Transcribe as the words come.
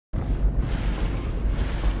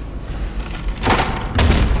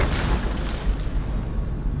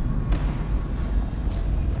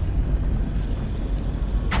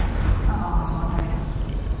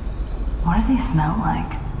does he smell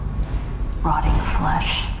like? Rotting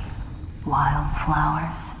flesh? Wild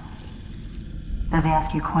flowers? Does he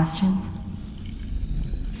ask you questions?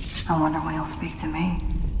 I wonder when he'll speak to me.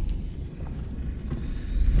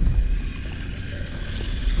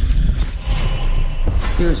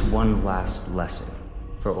 Here's one last lesson,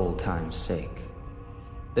 for old time's sake.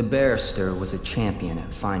 The barrister was a champion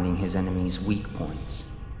at finding his enemies' weak points,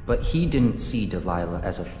 but he didn't see Delilah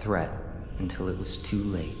as a threat until it was too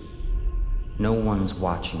late. No one's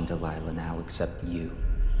watching Delilah now except you.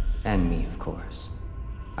 And me, of course.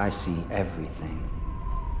 I see everything.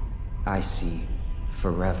 I see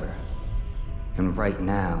forever. And right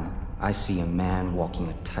now, I see a man walking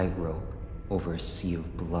a tightrope over a sea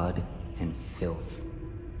of blood and filth.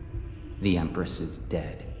 The Empress is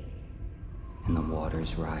dead, and the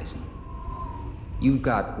water's rising. You've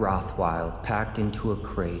got Rothwild packed into a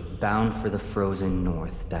crate, bound for the frozen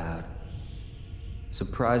north, Dad.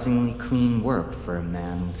 Surprisingly clean work for a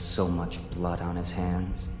man with so much blood on his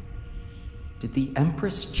hands. Did the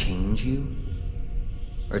Empress change you?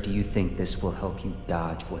 Or do you think this will help you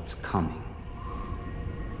dodge what's coming?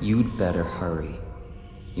 You'd better hurry.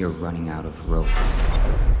 You're running out of rope.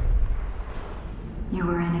 You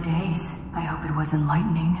were in a daze. I hope it was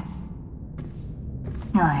enlightening.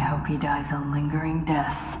 I hope he dies a lingering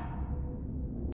death.